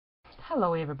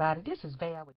Hello, everybody. This is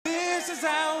Val. This is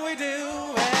how we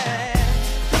do it.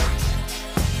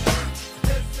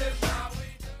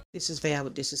 This is Val.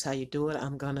 This is how you do it.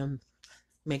 I'm gonna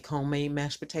make homemade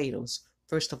mashed potatoes.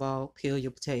 First of all, peel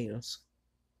your potatoes.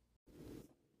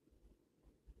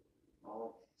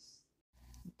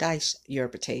 Dice your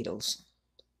potatoes.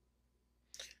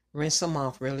 Rinse them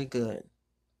off really good.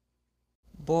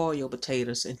 Boil your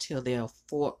potatoes until they are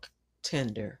fork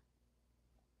tender.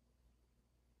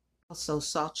 Also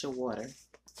salt your water.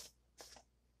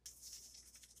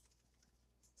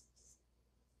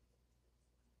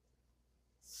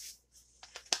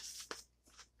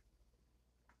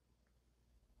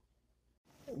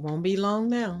 It won't be long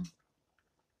now.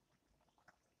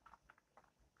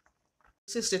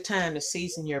 This is the time to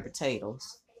season your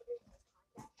potatoes.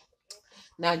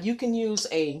 Now you can use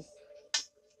a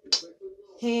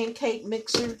hand cake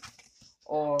mixer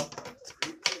or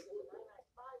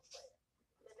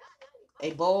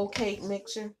a bowl cake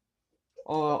mixer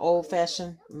or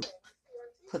old-fashioned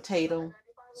potato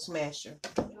smasher.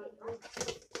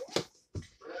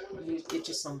 You get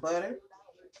you some butter,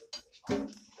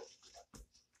 some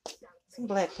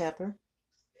black pepper,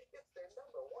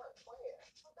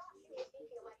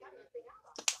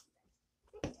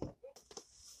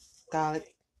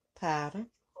 garlic powder.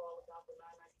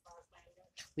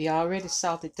 We already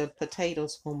salted the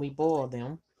potatoes when we boiled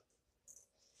them.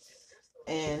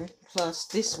 And plus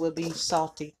this will be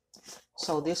salty.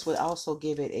 So this will also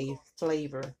give it a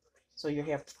flavor. So you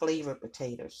have flavored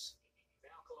potatoes.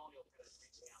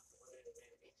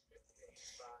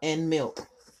 And milk.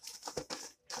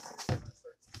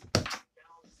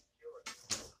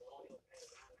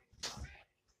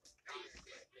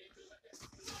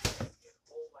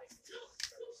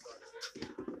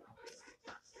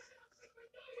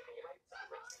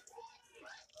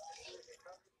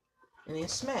 And then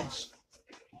smash.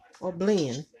 Or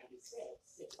blend.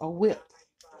 Or whip.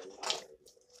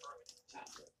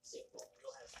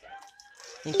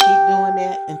 And keep doing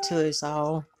that until it's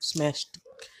all smashed.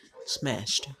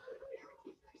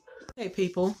 Hey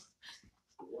people,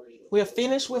 we're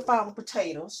finished with our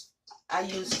potatoes. I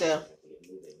used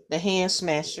the hand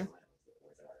smasher.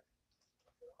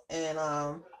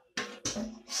 And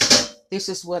this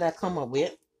is what I come up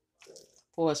with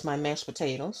for my mashed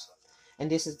potatoes.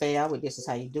 And this is Val with This Is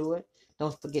How You Do It.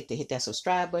 Don't forget to hit that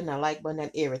subscribe button, that like button,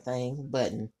 that everything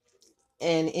button.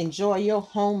 And enjoy your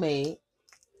homemade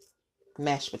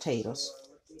mashed potatoes.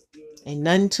 Ain't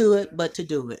nothing to it but to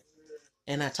do it.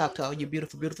 And I talk to all you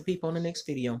beautiful, beautiful people in the next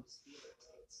video.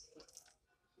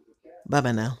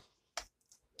 Bye-bye now.